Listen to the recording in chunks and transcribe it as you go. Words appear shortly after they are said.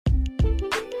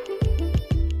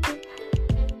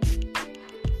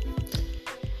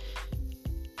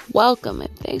Welcome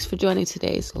and thanks for joining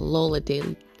today's Lola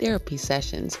Daily Therapy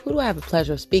Sessions. Who do I have the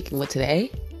pleasure of speaking with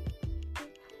today?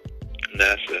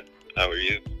 NASA, how are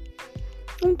you?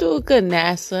 I'm doing good,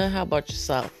 NASA. How about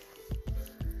yourself?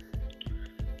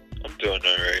 I'm doing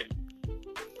all right.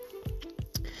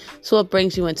 So what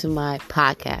brings you into my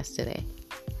podcast today?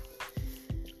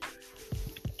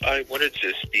 I wanted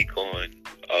to speak on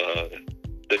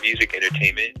the music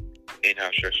entertainment and how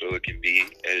stressful it can be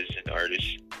as an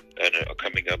artist and a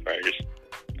coming up artist,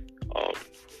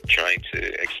 trying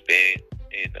to expand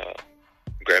and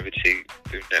gravitate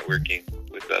through networking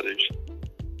with others.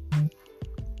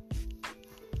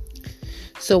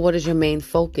 So what is your main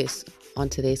focus on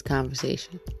today's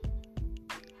conversation?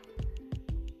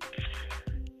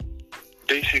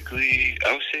 Basically,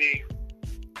 I would say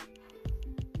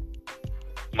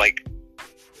like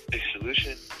a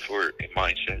solution for a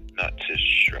mindset not to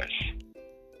stress.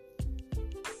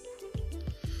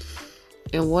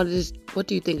 And what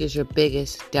do you think is your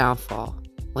biggest downfall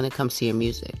when it comes to your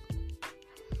music?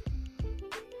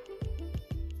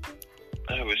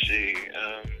 I would say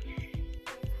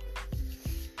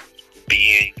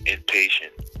being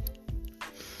impatient.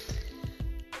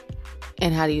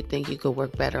 And how do you think you could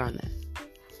work better on that?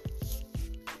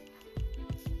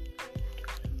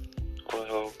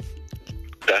 Well,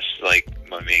 that's like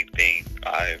my main thing.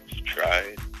 I've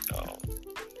tried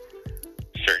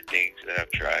certain things that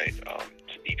I've tried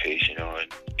to be patient on,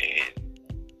 and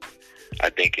I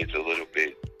think it's a little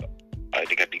bit. I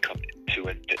think I've become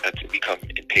to become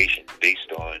impatient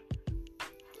based on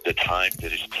the time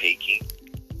that it's taking.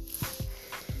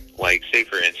 Like, say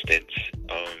for instance,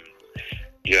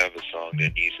 you have a song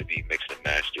that needs to be mixed and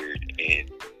mastered,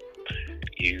 and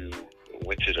you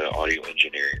went to the audio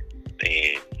engineer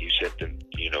and you sent them,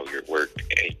 your work,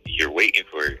 and you're waiting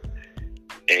for it,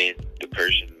 and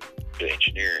the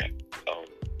engineer,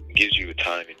 gives you a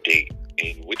time and date,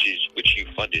 and which you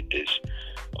funded this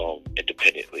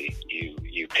independently.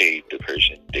 You paid the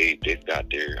person, they've got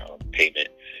their payment,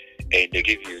 and you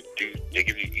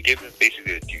give them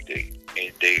basically a due date,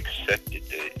 and they accepted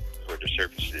it for the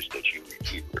services that you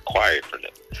required from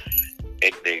them,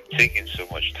 and they've taken so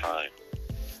much time.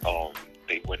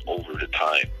 They went over the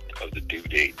time of the due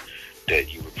date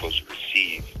that you were supposed to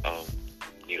receive,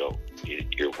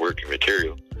 your work and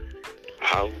material.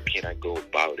 How can I go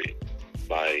about it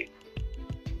by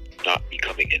not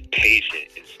becoming impatient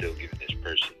and still giving this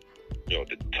person, the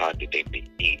time that they may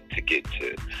need to get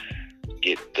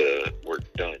the work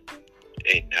done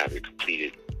and have it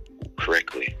completed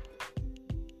correctly?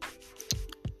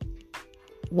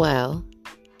 Well,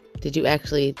 did you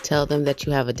actually tell them that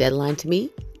you have a deadline to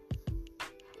meet?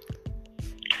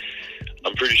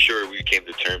 I'm pretty sure we came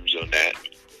to terms on that.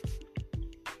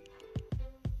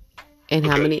 And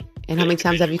how many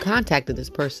times have you contacted this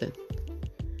person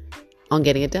on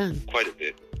getting it done? Quite a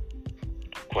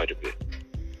bit.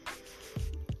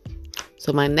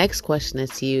 So my next question is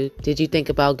to you, did you think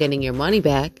about getting your money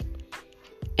back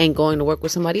and going to work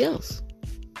with somebody else?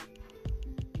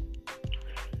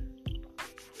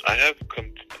 I have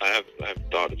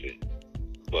thought of it,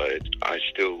 but I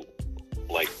still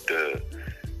like the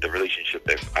relationship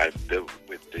that I've built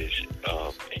with this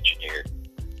engineer,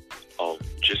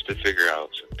 just to figure out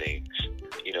some things,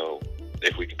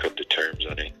 if we can come to terms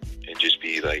on it, and just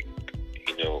be like,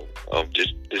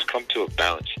 just come to a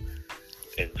balance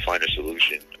and find a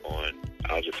solution on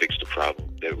how to fix the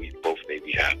problem that we both may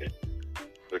be having.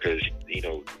 Because,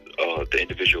 the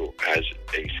individual has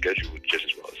a schedule just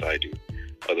as well as I do,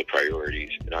 other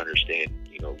priorities, and I understand,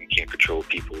 you can't control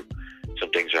people. Some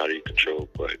things are out of your control,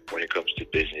 but when it comes to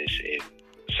business and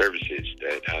services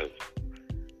that have,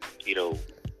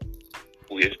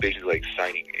 it's basically like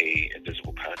signing a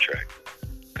invisible contract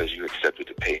because you accepted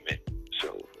the payment.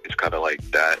 So it's kind of like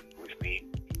that with me.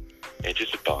 And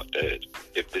just a thought that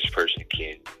if this person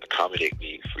can accommodate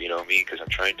me for, because I'm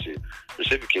trying to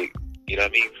reciprocate,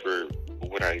 for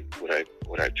what I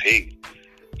paid.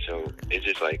 So it's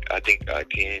just like, I think I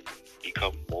can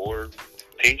become more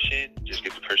patient, just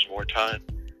give the person more time,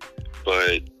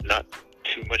 but not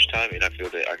too much time. And I feel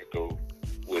that I could go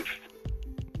with,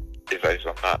 if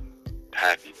I'm not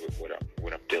happy with what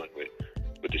I'm dealing with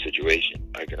the situation,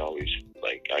 I can always,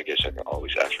 I can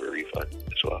always ask for a refund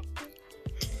as well.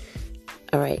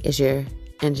 All right. Is your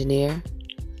engineer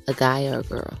a guy or a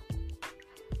girl?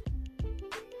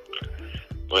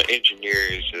 My engineer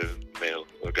is a male,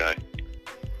 a guy.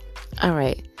 All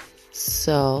right.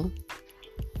 So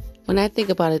when I think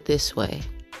about it this way,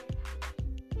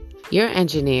 your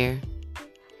engineer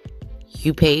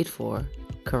you paid for,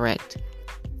 correct?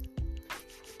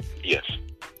 Yes.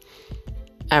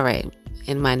 All right.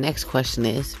 And my next question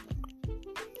is,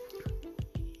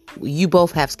 You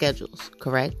both have schedules,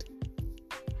 correct?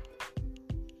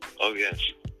 Oh, yes.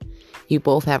 You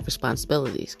both have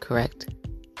responsibilities, correct?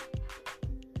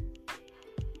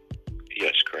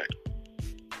 Yes, correct.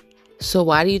 So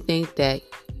why do you think that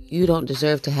you don't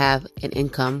deserve to have an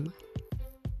income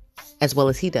as well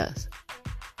as he does?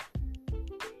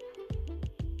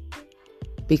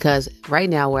 Because right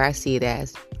now, where I see it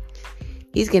as,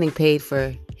 he's getting paid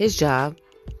for his job,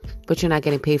 but you're not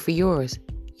getting paid for yours.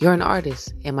 You're an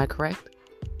artist. Am I correct?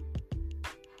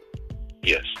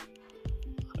 Yes.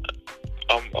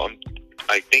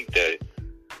 I think that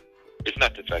it's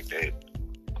not the fact that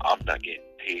I'm not getting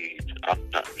paid. I'm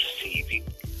not receiving.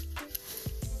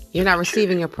 You're not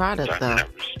receiving your product, though.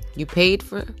 You paid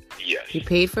for. Yes. You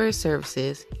paid for his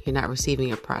services. You're not receiving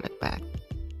your product back.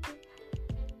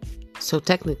 So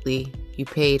technically, you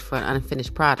paid for an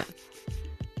unfinished product.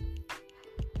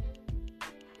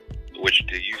 Which,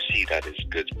 do you see that as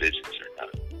good business or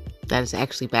not? That is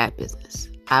actually bad business.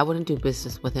 I wouldn't do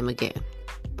business with him again,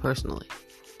 personally.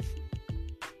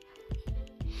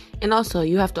 And also,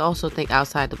 you have to also think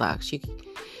outside the box.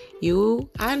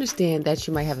 I understand that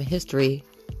you might have a history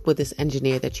with this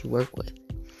engineer that you work with.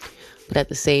 But at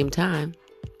the same time,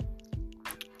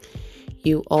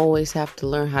 you always have to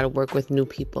learn how to work with new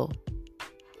people.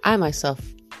 I myself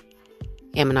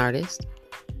am an artist.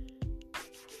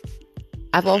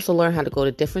 I've also learned how to go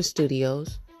to different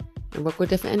studios and work with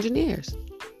different engineers.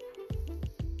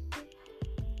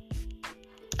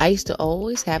 I used to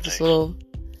always have this little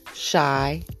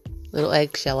shy little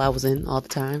eggshell I was in all the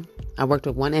time. I worked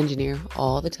with one engineer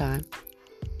all the time.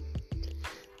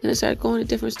 Then I started going to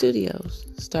different studios,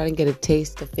 starting to get a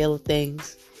taste, the feel of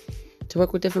things, to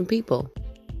work with different people.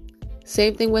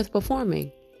 Same thing with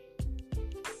performing.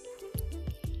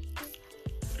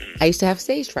 I used to have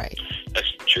stage fright.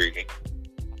 That's intriguing.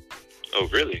 Oh,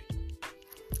 really?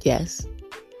 Yes.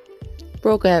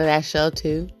 Broke out of that shell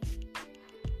too.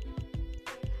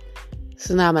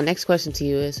 So now my next question to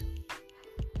you is,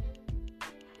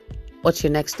 what's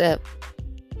your next step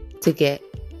to get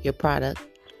your product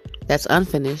that's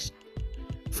unfinished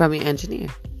from your engineer?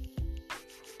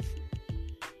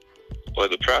 Well,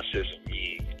 the process of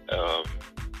me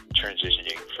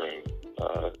transitioning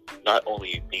from not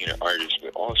only being an artist,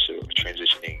 but also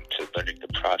transitioning to learning the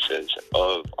process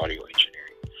of audio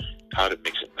engineering, how to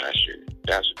mix and master,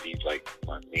 that would be like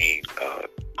my main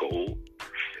goal.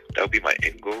 That would be my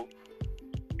end goal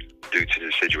due to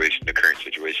the current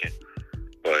situation.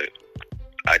 But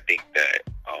I think that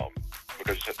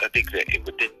because I think that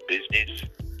within business,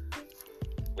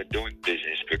 when doing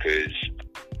business, because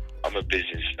I'm a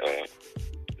business,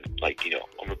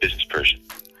 I'm a business person.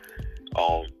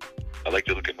 I like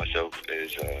to look at myself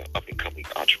as an up-and-coming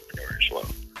entrepreneur as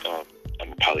well.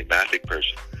 I'm a polymathic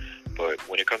person, but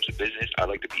when it comes to business, I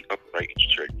like to be upright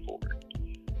and straightforward.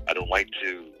 I don't like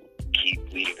to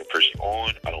keep leading a person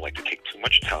on. I don't like to take too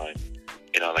much time,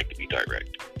 and I like to be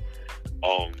direct.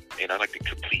 And I like to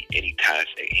complete any task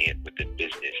at hand within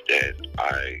business that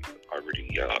I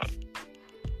already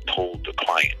told the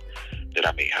client that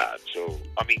I may have. So,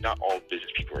 not all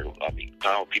business people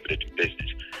not all people that do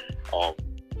business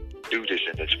do this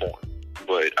in this form.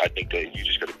 But I think that you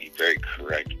just got to be very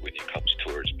correct when it comes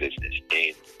towards business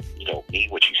and, mean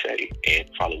what you say and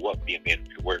follow up, be a man of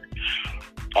your word.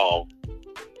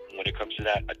 When it comes to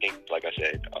that, I think, like I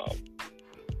said,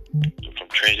 from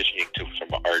transitioning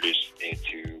from an artist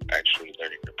into actually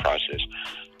learning the process,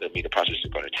 the process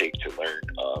is going to take to learn,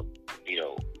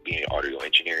 being audio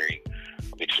engineering,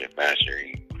 mixing and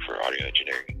mastering for audio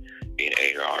engineering, being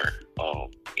A&R,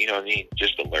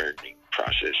 just the learning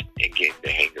process and getting the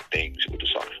hang of things with the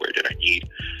software that I need.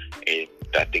 And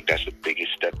I think that's the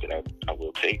biggest step that I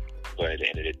will take. But at the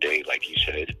end of the day, like you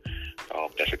said,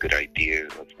 that's a good idea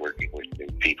of working with new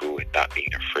people and not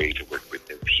being afraid to work with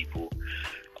new people.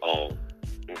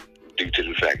 Due to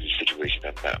the fact of the situation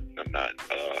I'm not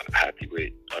happy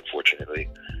with, unfortunately.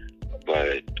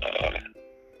 But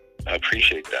I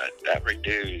appreciate that. That right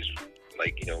there is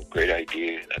great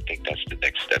idea. And I think that's the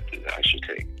next step that I should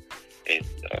take. And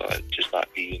just not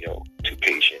be, too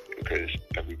patient, because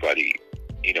everybody,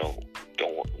 we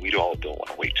all don't want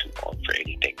to wait too long for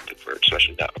anything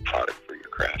especially not a product for your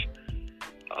craft,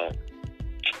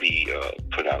 to be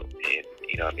put out in,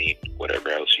 whatever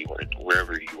else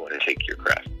wherever you want to take your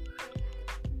craft.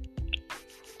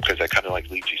 Because that kind of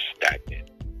leaves you stagnant.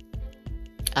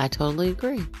 I totally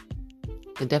agree.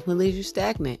 It definitely leaves you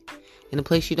stagnant in a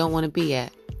place you don't want to be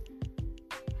at.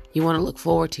 You want to look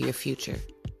forward to your future.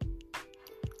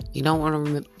 You don't want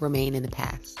to remain in the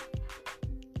past.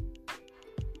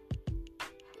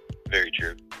 Very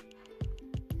true.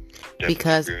 definitely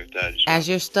Because agree with that as as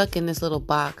well. you're stuck in this little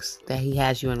box that he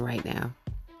has you in right now,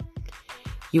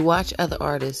 you watch other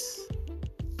artists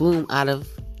bloom out of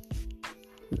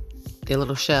their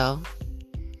little shell,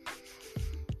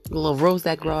 a little rose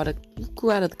that grew out of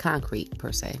the concrete,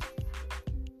 per se.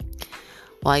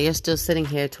 While you're still sitting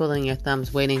here twiddling your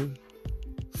thumbs waiting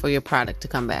for your product to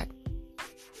come back.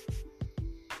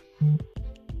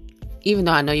 Even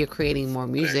though I know you're creating more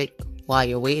music while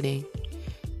you're waiting,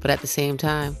 but at the same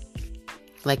time,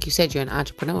 like you said, you're an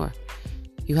entrepreneur.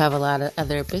 You have a lot of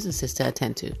other businesses to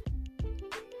attend to. Exactly.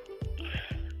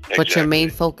 But your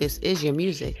main focus is your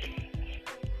music,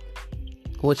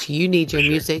 which you need your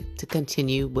music to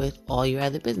continue with all your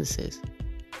other businesses.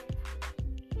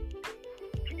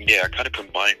 Yeah, I kind of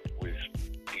combine with,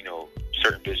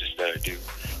 certain business that I do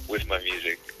with my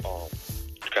music.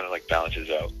 It kind of like balances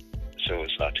out, so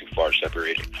it's not too far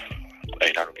separated, and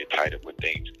I don't get tied up with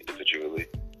things individually.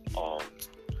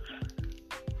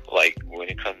 Like when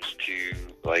it comes to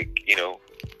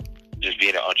just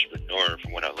being an entrepreneur,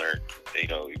 from what I learned,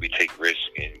 we take risks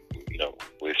and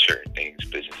with certain things,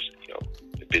 business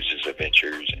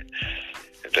adventures and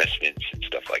investments and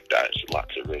stuff like that. There's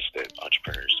lots of risks that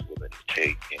entrepreneurs are willing to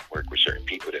take and work with certain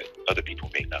people that other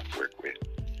people may not work with.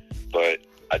 But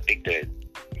I think that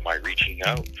my reaching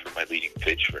out for my leading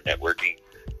pitch for networking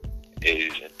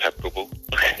is impeccable.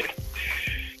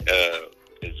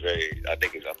 I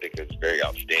think it's very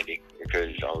outstanding,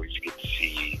 because I always get to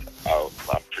see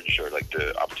I'm pretty sure like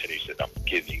the opportunities that I'm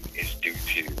giving is due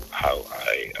to how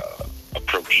I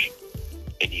approach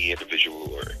any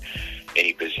individual or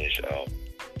any business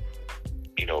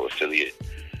affiliate.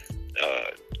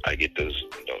 I get those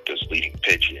leading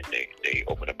pitch, and they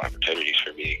open up opportunities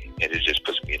for me, and it just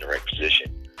puts me in the right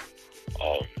position.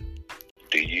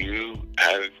 Do you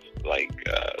have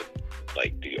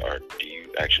do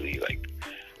you actually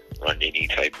run any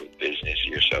type of business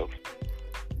yourself,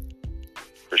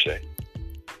 per se?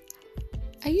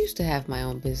 I used to have my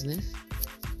own business,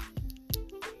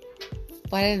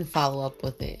 but I didn't follow up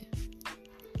with it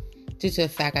due to the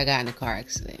fact I got in a car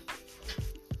accident.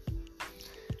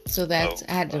 So I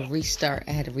had to restart.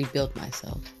 I had to rebuild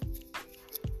myself.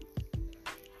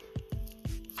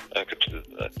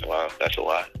 Wow, that's a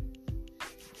lot.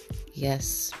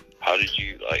 Yes. How did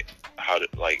you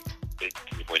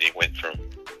when it went from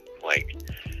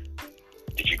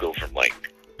did you go from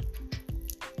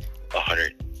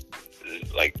 100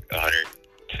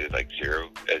 to 0,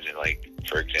 as in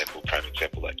for example, prime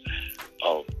example,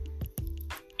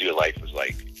 your life was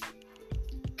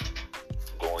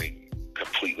going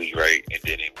completely right, and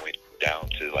then it went down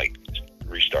to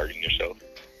restarting yourself,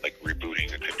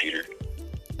 rebooting a computer?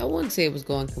 I wouldn't say it was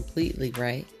going completely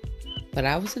right, but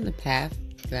I was in the path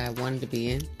that I wanted to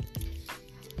be in.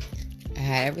 I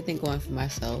had everything going for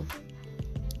myself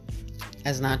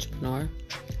as an entrepreneur,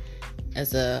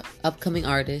 as a upcoming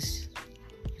artist,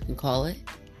 you can call it.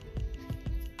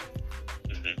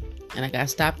 Mm-hmm. And I got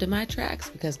stopped in my tracks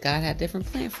because God had a different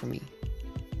plan for me.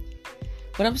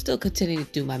 But I'm still continuing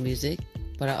to do my music,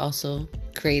 but I also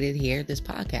created here this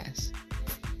podcast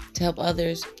to help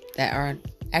others that are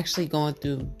actually going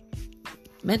through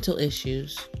mental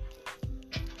issues,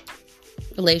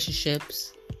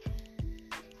 relationships,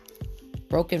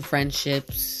 broken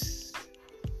friendships,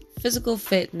 physical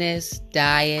fitness,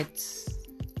 diets,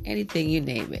 anything, you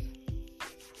name it.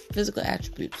 Physical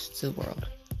attributes to the world.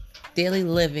 Daily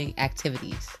living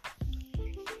activities.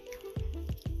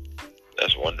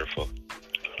 That's wonderful.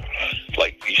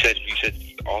 You said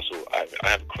also, I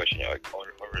have a question on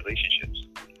relationships,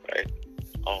 right?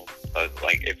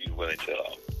 If you're willing to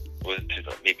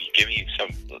maybe give me some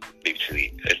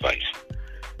basically advice.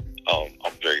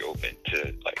 I'm very open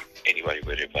to anybody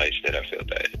with advice that I feel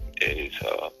that is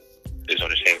on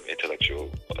the same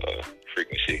intellectual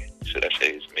frequency. So that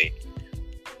says me.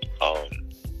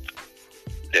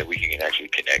 That we can actually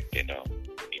connect and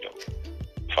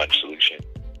find a solution.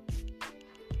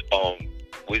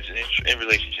 In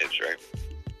relationships, right?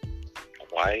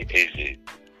 Why is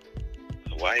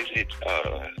it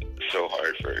so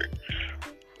hard for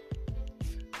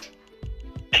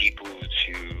people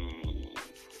to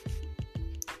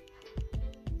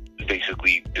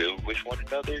basically build with one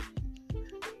another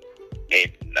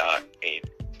and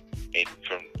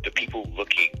from the people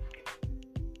looking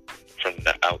from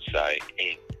the outside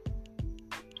in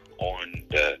on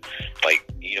the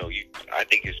I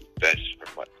think it's best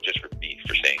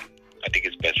I think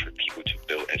it's best for people to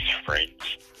build as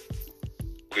friends,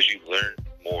 because you learn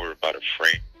more about a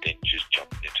friend than just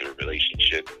jumping into a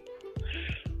relationship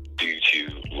due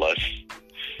to lust,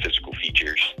 physical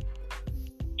features,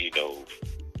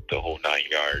 the whole 9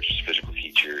 yards, physical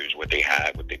features, what they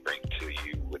have, what they bring to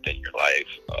you within your life,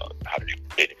 how do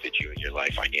they benefit you in your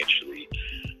life financially,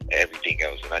 everything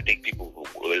else. And I think people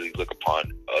will really look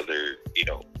upon other,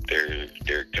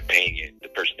 their companion, the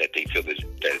person that they feel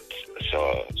that's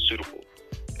suitable,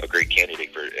 a great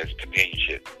candidate for as a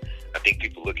companionship. I think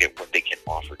people look at what they can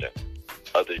offer them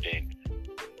other than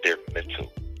their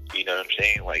mental, you know what I'm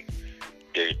saying? Like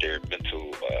their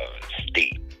mental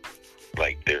state,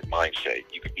 like their mindset.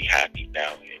 You could be happy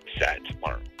now and sad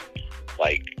tomorrow.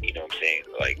 Like, you know what I'm saying?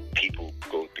 Like people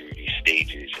go through these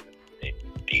stages and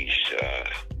these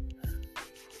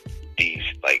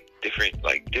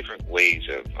different ways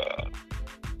of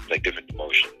different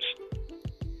emotions,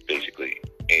 basically.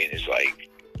 And it's like,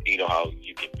 you know how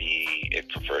you can be, if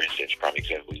for instance, prime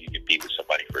example, you can be with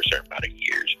somebody for a certain amount of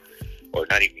years, or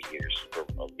not even years, for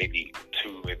maybe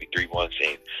 2, maybe 3 months,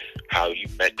 and how you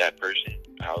met that person,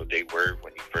 how they were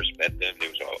when you first met them,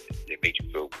 they made you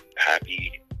feel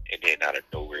happy, and then out of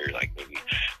nowhere, like maybe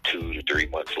 2 to 3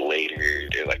 months later,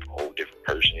 they're like a whole different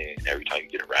person, and every time you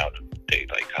get around them, they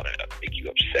like kind of make you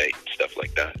upset and stuff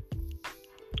like that.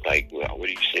 Like, well, what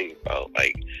do you say about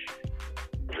like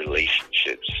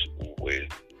relationships with?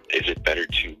 Is it better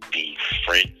to be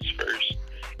friends first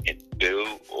and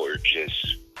build, or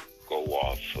just go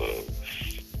off of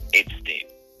instant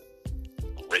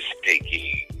risk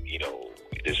taking? You know,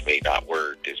 this may not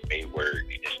work, this may work,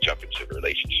 and just jump into a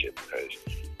relationship because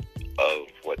of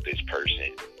what this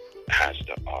person has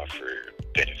to offer,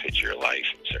 benefit your life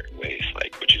in certain ways,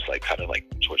 like, which is like kind of like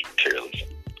towards materialism.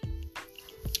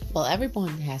 Well,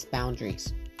 everyone has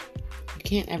boundaries. You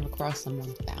can't ever cross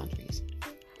someone's boundaries.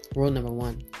 Rule number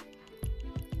 1.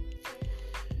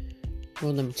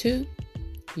 Rule number 2,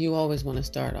 you always want to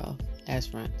start off as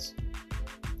friends.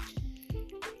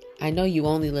 I know you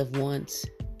only live once.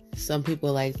 Some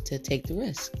people like to take the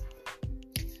risk.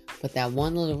 But that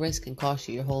one little risk can cost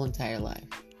you your whole entire life.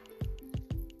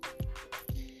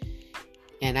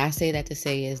 And I say that to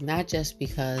say is not just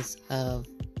because of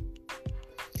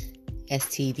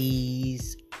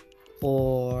STDs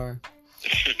or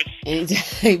any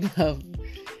type of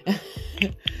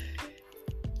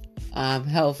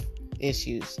health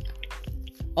issues.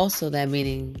 Also, that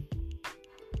meaning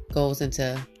goes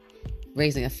into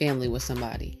raising a family with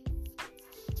somebody,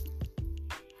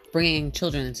 bringing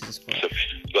children into this world.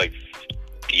 Like,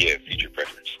 yeah, future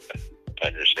preference. I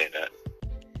understand that.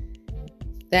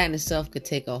 That in itself could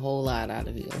take a whole lot out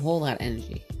of you, a whole lot of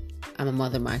energy. I'm a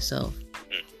mother myself,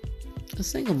 a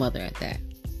single mother at that.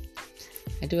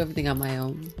 I do everything on my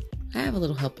own. I have a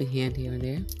little helping hand here and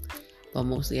there, but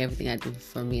mostly everything I do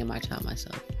for me and my child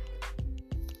myself.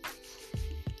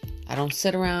 I don't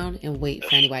sit around and wait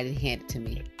for anybody to hand it to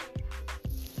me.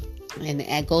 And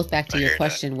it goes back to your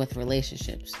question with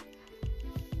relationships.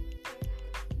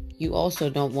 You also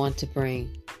don't want to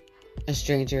bring a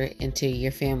stranger into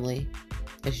your family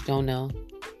that you don't know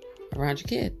around your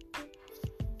kid.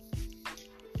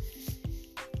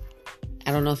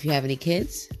 I don't know if you have any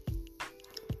kids,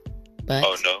 but...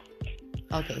 Oh,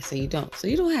 no. Okay, so you don't. So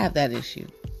you don't have that issue.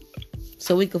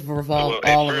 So we could revolve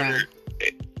all around.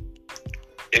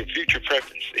 In future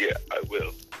preference, yeah, I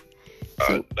will.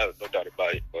 No doubt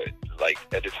about it. But like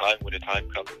at the time, when the time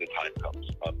comes, the time comes.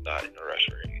 I'm not in a rush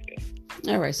or anything.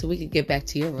 All right, so we could get back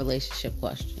to your relationship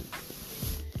question.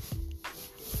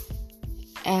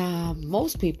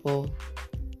 Most people,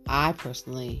 I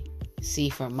personally see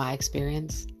from my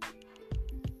experience,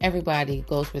 everybody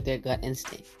goes with their gut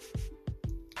instinct.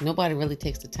 Nobody really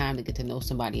takes the time to get to know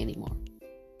somebody anymore.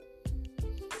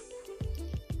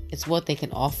 It's what they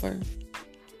can offer,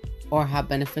 or how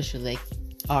beneficial they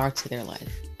are to their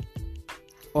life,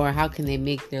 or how can they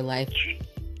make their life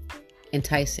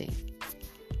enticing.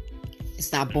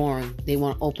 It's not boring. They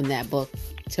want to open that book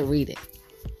to read it.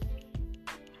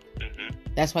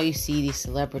 That's why you see these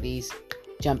celebrities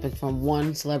jumping from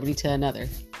one celebrity to another,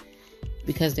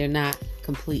 because they're not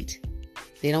complete.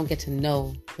 They don't get to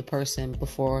know the person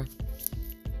before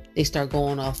they start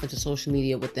going off into social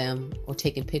media with them or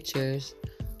taking pictures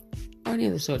or any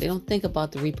other sort. They don't think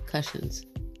about the repercussions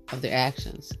of their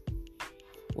actions.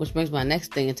 Which brings my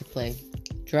next thing into play.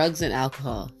 Drugs and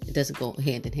alcohol. It doesn't go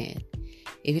hand in hand.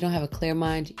 If you don't have a clear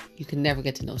mind, you can never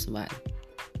get to know somebody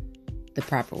the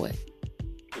proper way.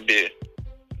 Yeah,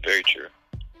 very true.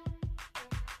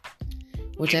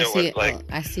 Which I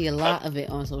see a lot of it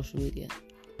on social media.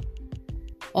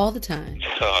 All the time.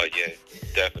 Oh yeah,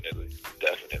 definitely.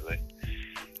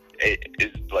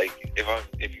 It's like if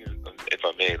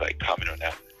I may like comment on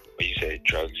that, when you said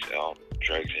drugs and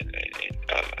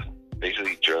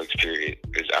basically drugs period,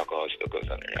 because alcohol still goes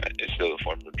under that. It's still a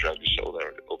form of drug. It's sold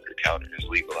over the counter. It's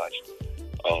legalized.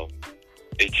 Um,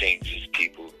 it changes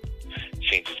people's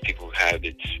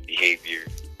habits, behavior.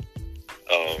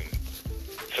 Um,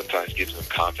 Sometimes gives them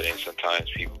confidence. Sometimes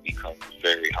people become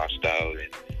very hostile and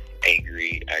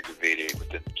angry, aggravated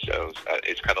within themselves.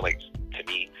 It's kind of like, to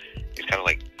me, it's kind of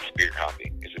like spirit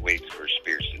hopping. It's a way for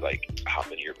spirits to like hop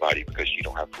into your body because you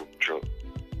don't have full control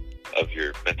of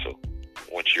your mental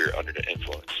once you're under the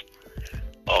influence.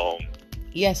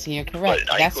 Yes, and you're correct.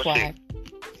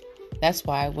 That's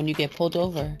why when you get pulled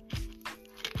over,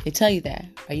 they tell you that.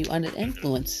 Are you under the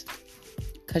influence?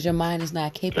 Because your mind is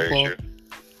not capable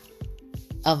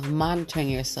of monitoring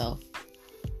yourself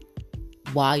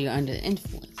while you're under the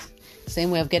influence. Same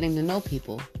way of getting to know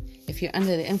people. If you're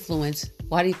under the influence,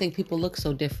 why do you think people look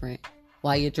so different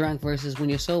while you're drunk versus when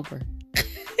you're sober?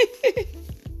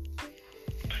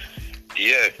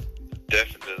 Yeah,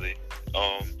 definitely.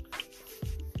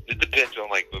 It depends on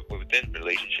like within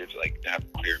relationships, like to have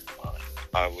a clear mind.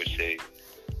 I would say,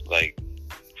 like,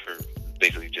 for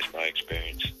basically just my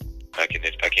experience, I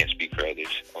can't speak for others.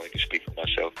 I only can speak for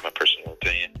myself, my personal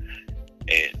opinion.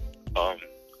 And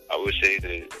I would say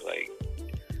that like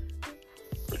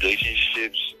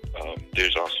relationships,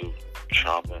 there's also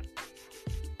trauma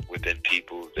within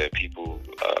people that people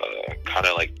kind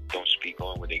of like don't speak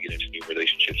on when they get into new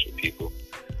relationships with people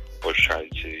or try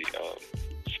to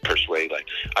persuade. Like,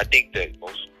 I think that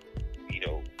most,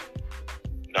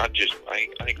 not just, I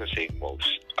ain't gonna say most,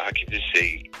 I can just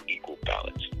say equal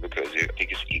balance, because I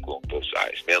think it's equal on both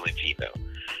sides, male and female.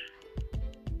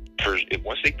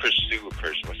 Once they pursue a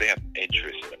person, once they have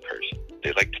interest in a person,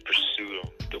 they like to pursue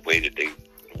them the way that they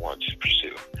want to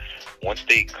pursue. Once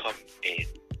they come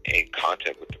in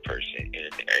contact with the person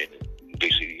and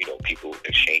basically, people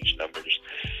exchange numbers,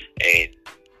 and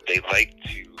they like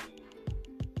to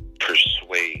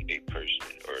persuade a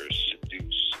person or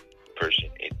seduce a person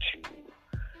into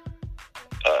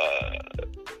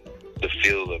the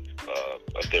field of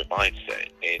their mindset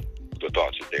and the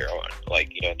thoughts that they're on.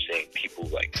 Like, you know what I'm saying? People,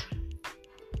 like,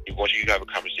 once you have a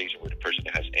conversation with a person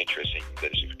that has interest in you,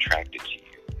 that is attracted to you,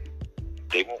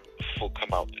 they won't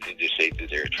come out and just say that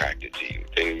they're attracted to you.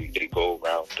 They go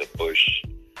around the bush,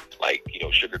 like,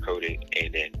 sugarcoat it,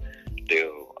 and then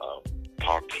they'll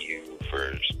talk to you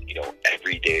for,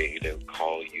 every day. They'll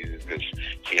call you, just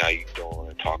see how you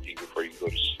doing, talk to you before you go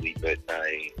to sleep at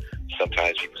night.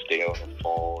 Sometimes people stay on the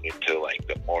phone until like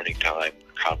the morning time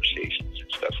conversations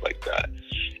and stuff like that.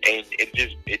 And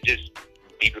it just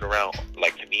beeping around,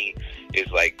 like, to me, is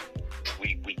like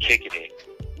we kicking it,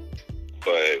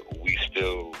 but we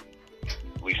still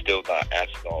not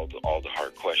asking all the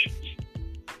hard questions.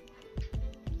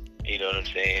 You know what I'm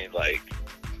saying? Like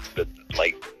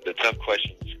the tough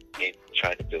questions in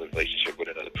trying to build a relationship with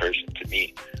another person, to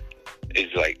me,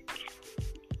 is like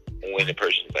when the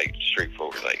person is like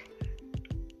straightforward, like,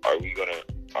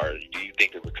 do you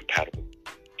think that we're compatible?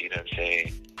 You know what I'm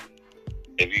saying?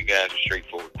 If you guys are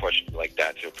straightforward questions like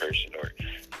that to a person, or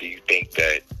do you think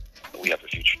that we have a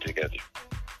future together?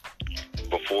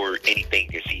 Before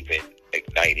anything is even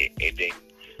ignited, and then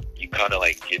you kind of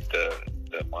like get the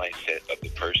mindset of the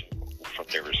person from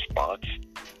their response,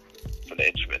 from the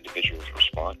individual's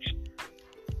response.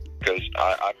 Because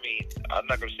I mean, I'm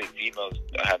not gonna say females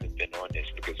haven't been on this,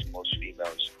 because most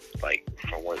females, like,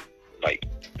 from what, like,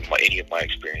 any of my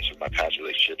experience with my past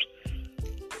relationships,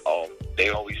 they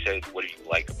always said, "What do you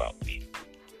like about me?"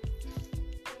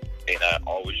 And I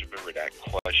always remember that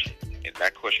question, and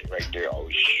that question right there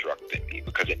always struck at me,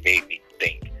 because it made me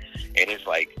think. And it's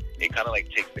like, it kind of like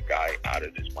takes the guy out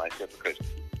of this mindset, because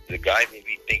the guy may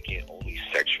be thinking only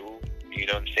sexual, you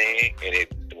know what I'm saying? And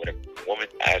when a woman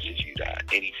asks you that,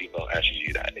 any female asks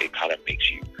you that, it kind of makes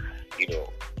you,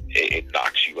 it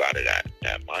knocks you out of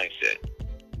that mindset.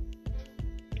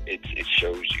 It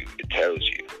shows you, it tells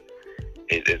you.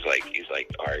 It's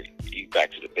like, all right, you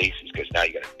back to the basics, because now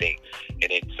you got to think.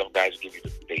 And then some guys give you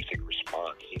the basic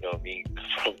response, you know what I mean?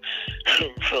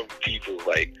 From people,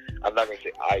 like, I'm not going to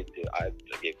say I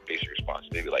get basic response.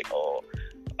 Maybe like,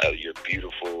 you're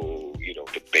beautiful,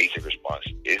 the basic response.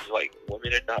 It's like,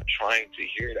 women are not trying to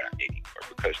hear that anymore,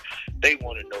 because they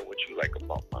want to know what you like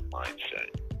about my mindset.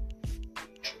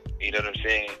 You know what I'm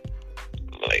saying?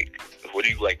 Like, what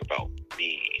do you like about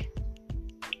me?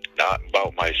 Not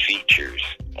about my features,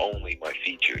 only my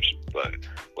features, but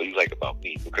what do you like about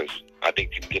me? Because I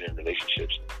think people get in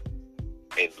relationships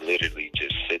and literally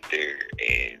just sit there,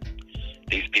 and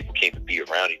these people can't even be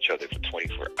around each other for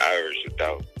 24 hours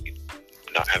without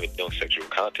not having no sexual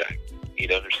contact. You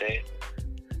know what I'm saying?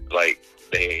 Like,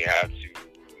 they have to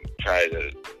try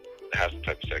to have some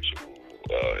type of sexual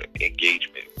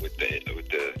engagement with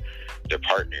their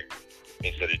partner,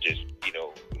 instead of just,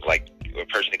 like a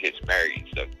person that gets married and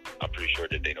stuff.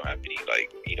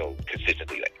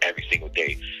 consistently, like every single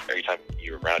day. Every time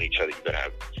you're around each other, you gotta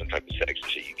have some type of sex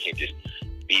and shit. You can't just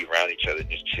be around each other,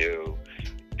 just chill,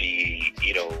 be,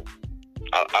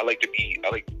 I like to be,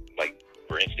 like,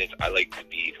 for instance, I like to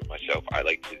be for myself. I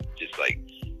like to just, like,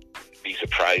 be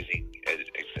surprising,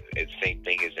 as same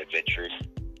thing as adventurous.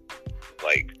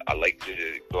 Like, I like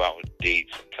to go out on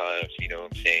dates sometimes, you know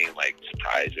what I'm saying? Like,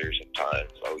 surprise her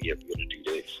sometimes. Oh, yeah, we're going to do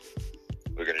this.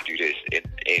 We're going to do this.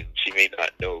 And she may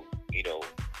not know,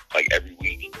 like, every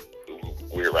week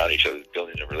we're around each other,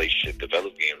 building a relationship,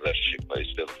 developing a relationship, but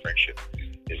it's still a friendship.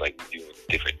 It's like we're doing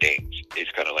different things.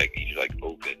 It's kind of like you're, like,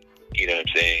 open. You know what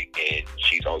I'm saying? And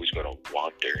she's always going to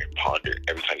wander and ponder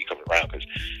every time you come around, because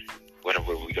what are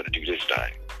we going to do this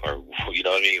time? Or, you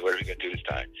know what I mean? What are we going to do this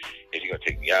time? Is he going to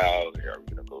take me out? Or are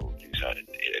we going to go do something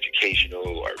educational?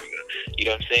 Or are we going to, you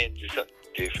know what I'm saying? Just something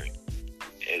different.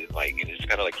 And, like, and it's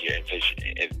kind of like your invention.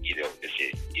 And,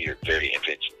 you're very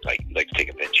invention. Like, you like to take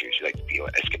adventures. You like to be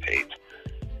on escapades.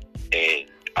 And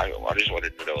I just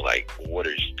wanted to know, like, what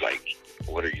are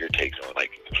your takes on,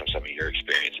 like, from some of your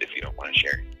experience, if you don't mind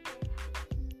sharing?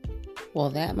 Well,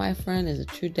 that, my friend, is a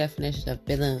true definition of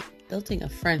building a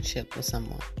friendship with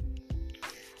someone,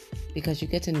 because you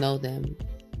get to know them,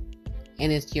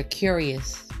 and you're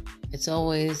curious. It's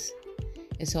always,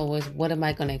 what am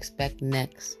I going to expect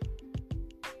next?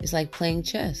 It's like playing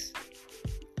chess.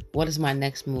 What is my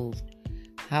next move?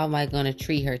 How am I going to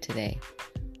treat her today?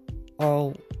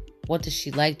 Or what does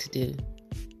she like to do?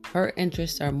 Her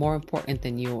interests are more important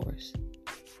than yours.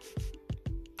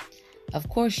 Of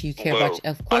course, you care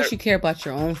about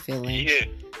your own feelings. Yeah.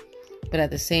 But at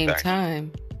the same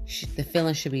time, the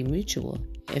feeling should be mutual.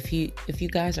 If you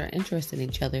guys are interested in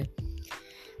each other,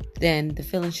 then the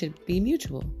feeling should be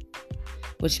mutual,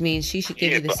 which means she should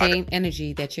give you the same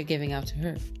energy that you're giving out to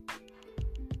her.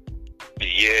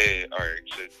 Yeah, all right.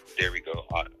 So there we go.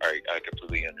 All right, I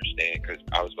completely understand, because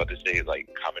I was about to say, like,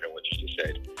 comment on what you just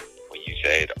said when you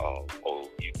said,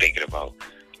 you thinking about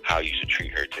how you should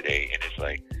treat her today, and it's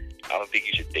like, I don't think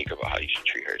you should think about how you should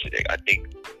treat her today. I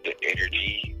think the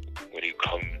energy when you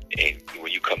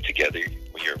come together,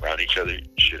 when you're around each other,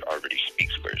 should already speak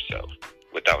for itself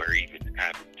without her even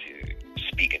having to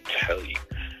speak and tell you.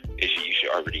 You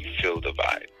should already feel the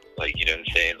vibe. Like, you know what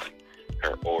I'm saying? Like,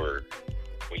 her aura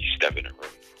when you step in a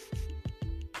room.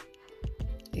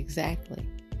 Exactly.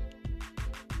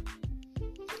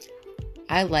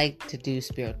 I like to do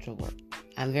spiritual work.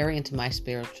 I'm very into my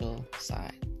spiritual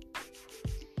side.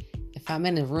 If I'm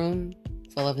in a room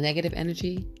full of negative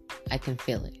energy, I can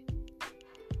feel it.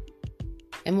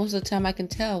 And most of the time I can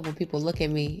tell when people look at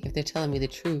me if they're telling me the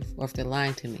truth or if they're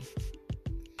lying to me.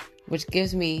 Which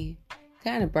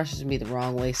kind of brushes me the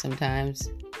wrong way sometimes.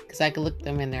 Because I can look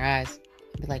them in their eyes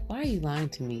and be like, why are you lying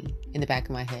to me? In the back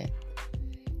of my head.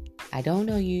 I don't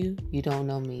know you. You don't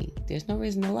know me. There's no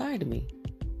reason to lie to me.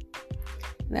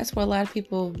 And that's where a lot of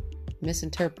people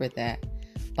misinterpret that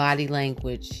body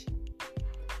language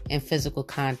and physical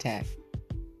contact.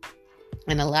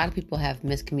 And a lot of people have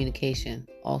miscommunication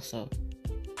also.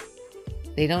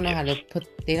 They don't know how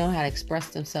to express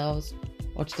themselves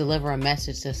or to deliver a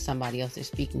message to somebody else they're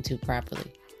speaking to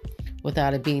properly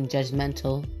without it being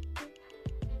judgmental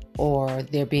or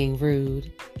they're being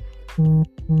rude.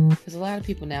 Because a lot of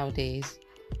people nowadays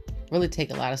really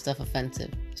take a lot of stuff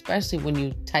offensive, especially when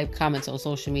you type comments on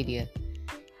social media.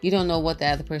 You don't know what the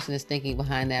other person is thinking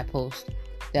behind that post,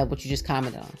 what you just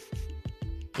commented on.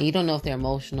 And you don't know if they're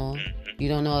emotional. You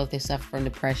don't know if they suffer from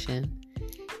depression.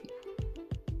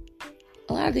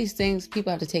 A lot of these things people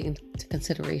have to take into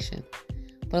consideration,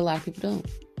 but a lot of people don't.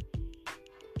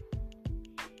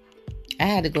 I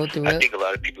had to go through it. I think a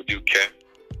lot of people do care.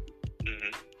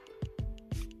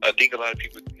 I think a lot of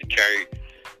people carry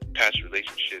past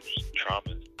relationships,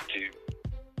 trauma too,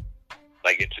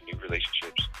 like into new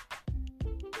relationships.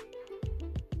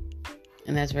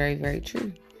 And that's very, very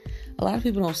true. A lot of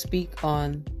people don't speak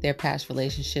on their past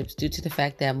relationships due to the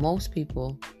fact that most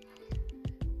people,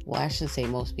 well, I shouldn't say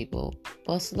most people,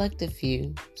 but a selective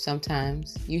few,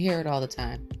 sometimes, you hear it all the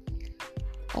time.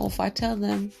 Oh, if I tell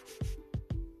them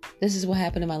this is what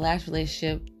happened in my last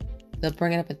relationship, they'll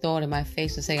bring it up and throw it in my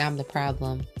face and say I'm the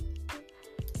problem.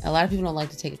 A lot of people don't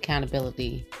like to take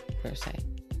accountability, per se.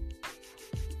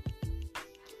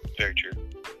 Very true.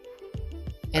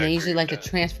 And they usually like to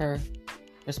transfer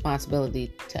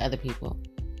responsibility to other people,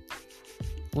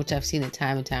 which I've seen it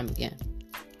time and time again.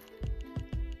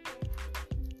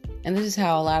 And this is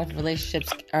how a lot of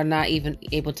relationships are not even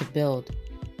able to build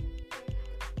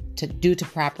due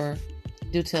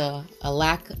to a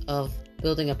lack of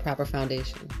building a proper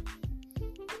foundation.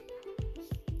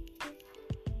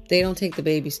 They don't take the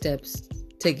baby steps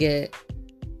to get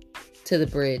to the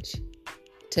bridge.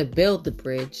 to build the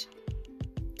bridge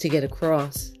to get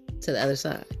across to the other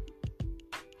side.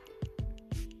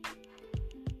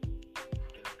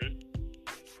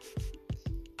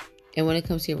 And when it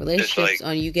comes to your relationships,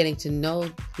 on you getting to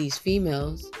know these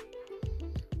females,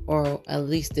 or at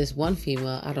least this one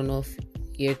female, I don't know if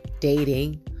you're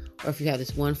dating or if you have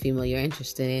this one female you're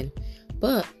interested in,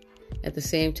 but at the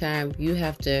same time, you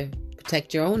have to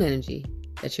protect your own energy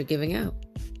that you're giving out,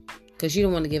 because you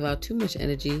don't want to give out too much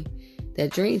energy that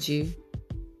drains you,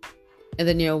 and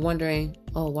then you're wondering,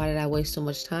 oh, why did I waste so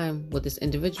much time with this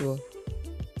individual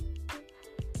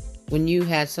when you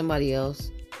had somebody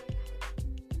else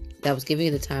that was giving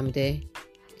you the time of day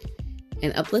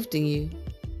and uplifting you,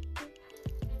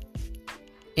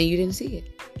 and you didn't see it.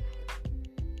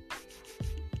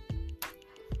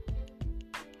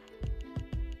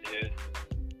 Yeah.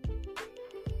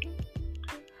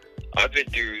 I've been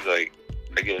through, like,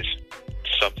 I guess,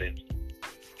 something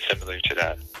similar to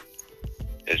that.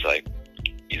 It's like,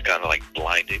 you're kind of like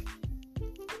blinded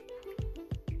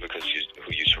because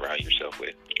who you surround yourself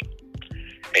with.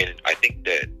 And I think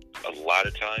that a lot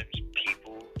of times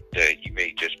people that you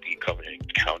may just be coming in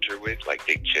encounter with, like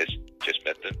they just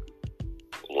met them,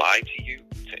 lie to you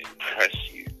to impress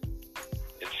you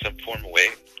in some form of way.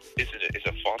 It's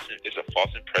a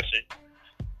false impression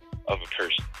of a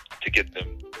person to get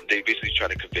them. They basically try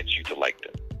to convince you to like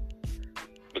them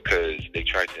because they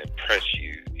try to impress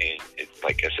you. And it's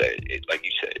like I said, like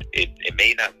you said, it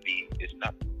may not be. It's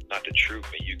not the truth,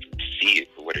 and you can see it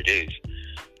for what it is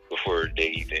before they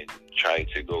even try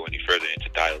to go any further into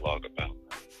dialogue about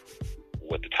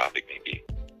what the topic may be.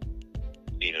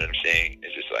 You know what I'm saying?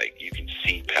 It's just like you can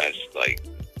see past like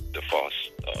the false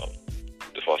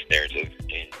narrative,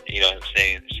 and you know what I'm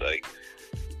saying? It's like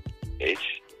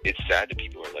it's sad that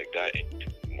people are like that,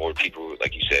 and more people,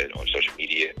 like you said, on social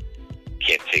media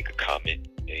can't take a comment,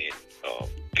 and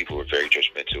people are very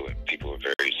judgmental, and people are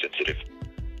very sensitive.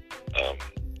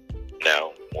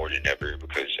 Now more than ever,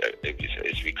 because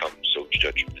it's become so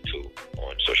judgmental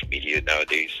on social media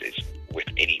nowadays. It's with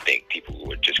anything, people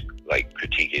would just like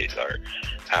critique it or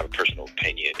have a personal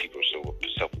opinion. People are so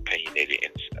self-opinionated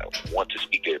and want to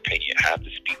speak their opinion, have to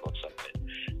speak on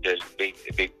something that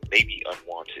may be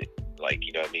unwanted. Like,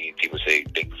 you know what I mean? People say,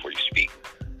 think before you speak.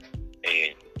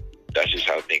 And that's just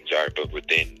how things are. But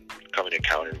within coming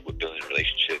encounter with building a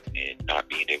relationship and not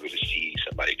being able to see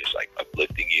somebody just like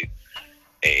uplifting you,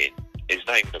 and it's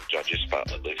not even just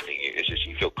about uplifting you, it's just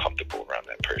you feel comfortable around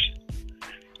that person.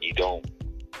 You don't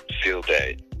feel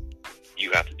that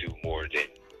you have to do more than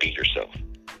be yourself.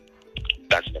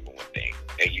 That's number one thing.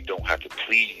 And you don't have to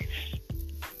please,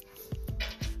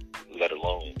 let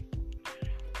alone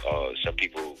some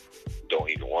people don't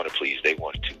even want to please. They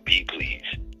want to be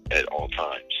pleased at all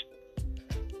times.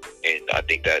 And I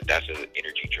think that that's an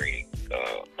energy draining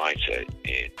mindset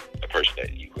in a person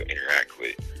that you would interact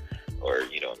with, or,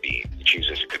 you know, choose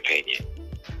as a companion.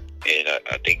 And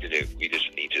I think that we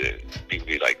just need to, people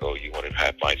be like, oh, you want to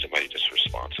find somebody that's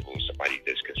responsible, somebody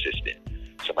that's consistent,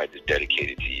 somebody that's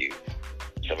dedicated to you,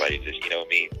 somebody that's, you know what I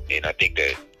mean? And I think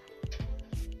that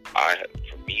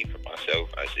for myself,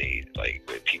 I say, like,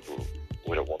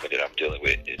 with a woman that I'm dealing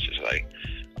with, it's just like,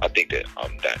 I think that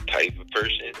I'm that type of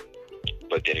person.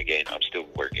 But then again, I'm still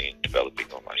working, developing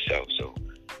on myself. So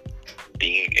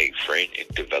being a friend and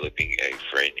developing a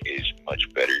friend is much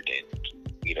better than,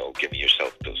 you know, giving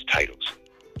yourself those titles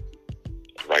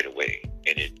right away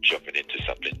and then jumping into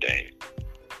something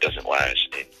that doesn't last,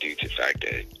 and due to the fact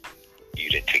that you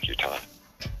didn't take your time.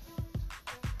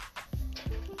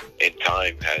 And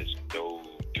time has no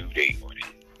due date on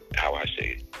it, how I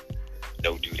say it.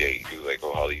 No due date. You're like,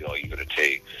 oh, how long are you going to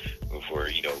take before,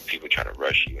 you know, people trying to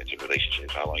rush you into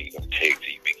relationships? How long are you going to take till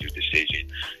you make your decision?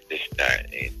 This and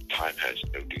that. And time has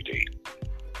no due date.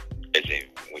 As in,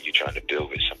 when you're trying to build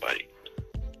with somebody.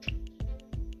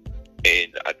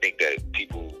 And I think that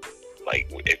people,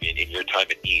 like, if in your time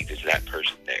of need, is that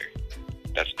person there?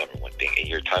 That's number one thing. In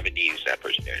your time of need, is that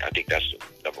person there? I think that's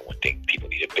the number one thing people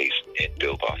need to base and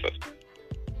build off of.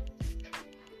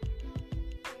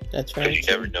 That's right. Because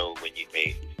you never know when you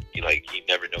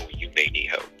never know when you may need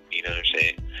help. You know what I'm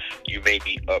saying? You may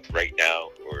be up right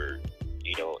now, or,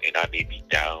 you know, and I may be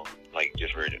down. Like,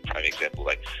 just for a prime example,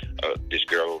 like, this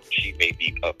girl, she may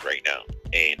be up right now,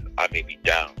 and I may be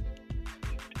down.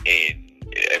 And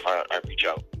if I reach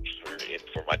out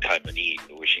for my time of need,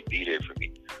 will she be there for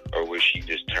me? Or will she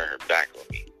just turn her back on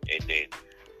me? And then,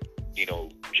 you know,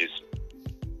 just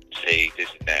say this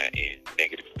and that and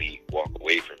negatively walk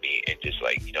away from me, and just,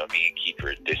 like, you know what I mean, keep her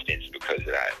at distance because of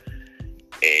that.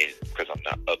 And because I'm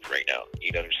not up right now.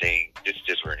 You know what I'm saying? This is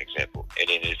just for an example. And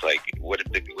then it's like, what if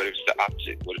it's the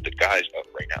opposite? What if the guy's up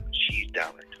right now and she's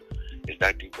down right now? Is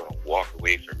that dude going to walk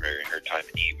away from her in her time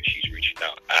of need when she's reaching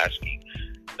out, asking,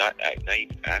 not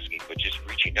even asking, but just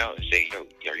reaching out and saying, yo,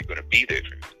 are you going to be there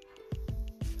for me?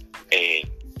 And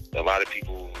a lot of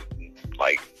people,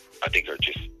 like, I think are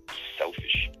just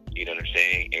selfish. You know what I'm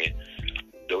saying? And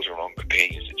those are wrong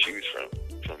companions to choose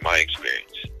from my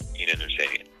experience. You know what I'm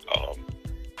saying?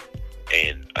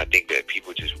 And I think that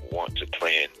people just want to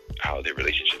plan how their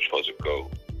relationship's supposed to go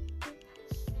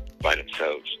by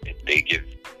themselves, and they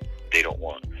don't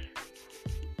want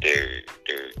their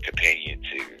companion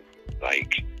to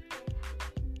like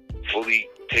fully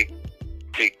take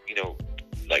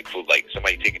like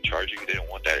somebody taking charge of you. They don't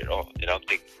want that at all, and I don't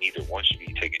think neither one should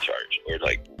be taking charge, or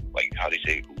like how they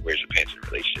say, who wears the pants in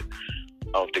a relationship.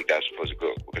 I don't think that's supposed to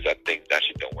go, because I think that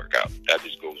shit don't work out. That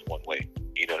just goes one way.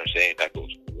 You know what I'm saying? That goes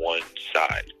one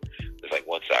side. It's like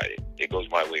one-sided. It goes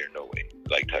my way or no way,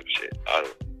 like type of shit.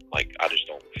 I just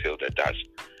don't feel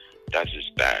that's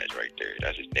just bad right there.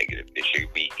 That's just negative. It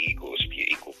should be equal. It should be an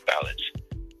equal balance.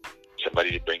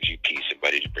 Somebody that brings you peace,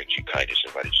 somebody that brings you kindness,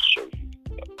 somebody that shows you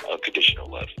unconditional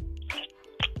love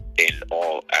in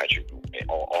all attributes, in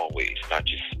all ways. Not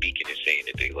just speaking and saying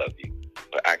that they love you,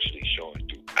 but actually showing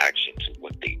through actions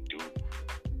what they do.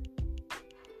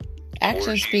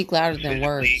 Actions speak louder than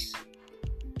words.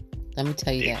 Let me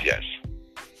tell you that. Yes.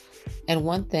 And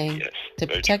one thing, to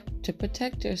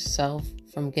protect yourself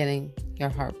from getting your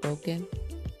heart broken,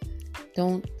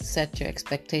 don't set your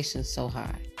expectations so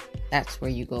high. That's where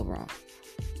you go wrong.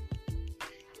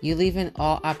 You leave in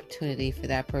all opportunity for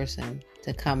that person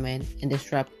to come in and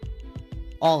disrupt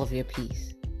all of your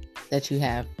peace that you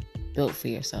have built for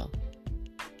yourself.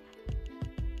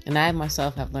 And I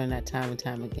myself have learned that time and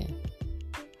time again.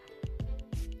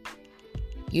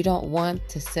 You don't want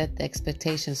to set the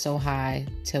expectation so high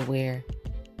to where,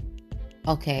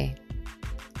 okay,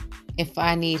 if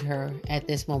I need her at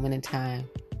this moment in time,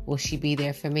 will she be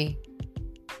there for me?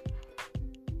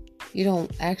 You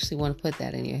don't actually want to put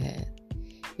that in your head.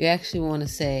 You actually want to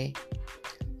say,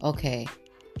 okay,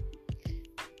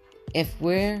 if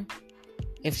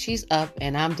she's up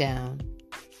and I'm down,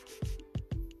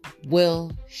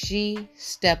 will she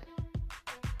step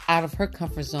out of her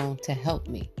comfort zone to help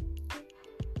me?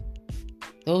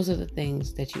 Those are the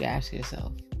things that you ask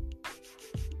yourself.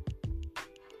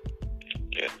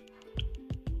 Yeah.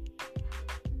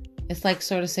 It's like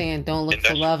sort of saying, don't look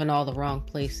for love in all the wrong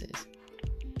places.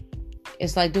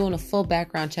 It's like doing a full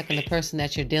background check on the person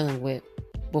that you're dealing with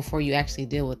before you actually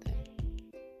deal with them.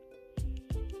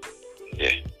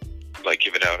 Yeah. Like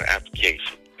giving out an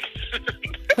application.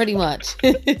 Pretty much.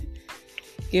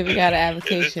 Giving out an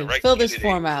application. Fill this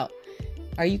form out.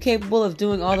 Are you capable of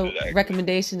doing all the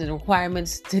recommendations and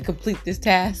requirements to complete this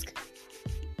task?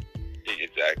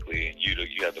 Exactly. You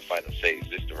have the final say. Is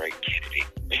this the right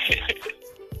candidate?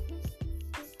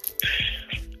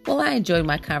 Well, I enjoyed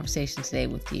my conversation today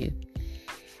with you.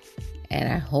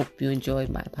 And I hope you enjoyed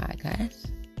my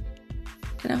podcast.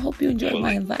 And I hope you enjoyed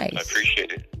my advice. I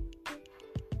appreciate it.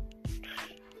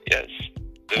 Yes.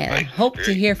 And I hope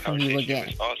to hear from you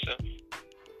again. Awesome.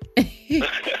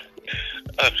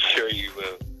 I'm sure you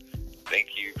will. Thank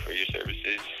you for your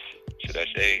services. Should I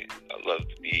say? I'd love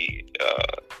to be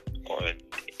on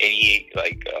any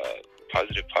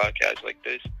positive podcast like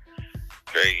this.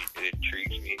 It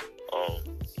intrigues me.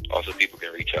 Also, people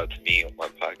can reach out to me on my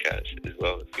podcast as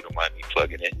well, if you don't mind me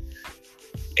plugging it.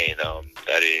 And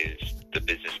that is The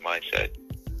Business Mindset.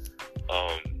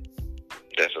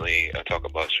 Definitely, I talk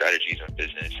about strategies on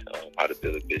business, how to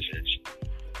build a business,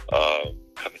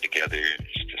 coming together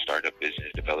to start a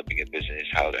business, developing a business,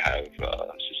 how to have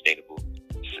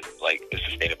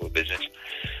sustainable business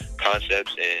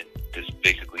concepts, and just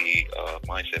basically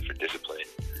mindset for discipline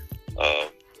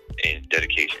and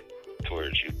dedication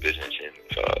towards your business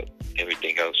and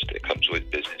everything else that comes with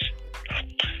business.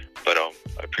 But I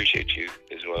appreciate you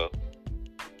as well.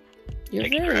 You're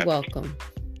very welcome.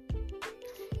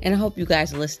 And I hope you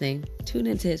guys are listening. Tune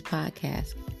into his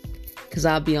podcast, because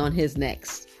I'll be on his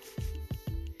next.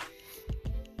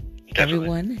 Definitely.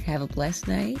 Everyone, have a blessed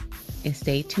night and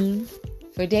stay tuned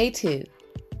for day 2.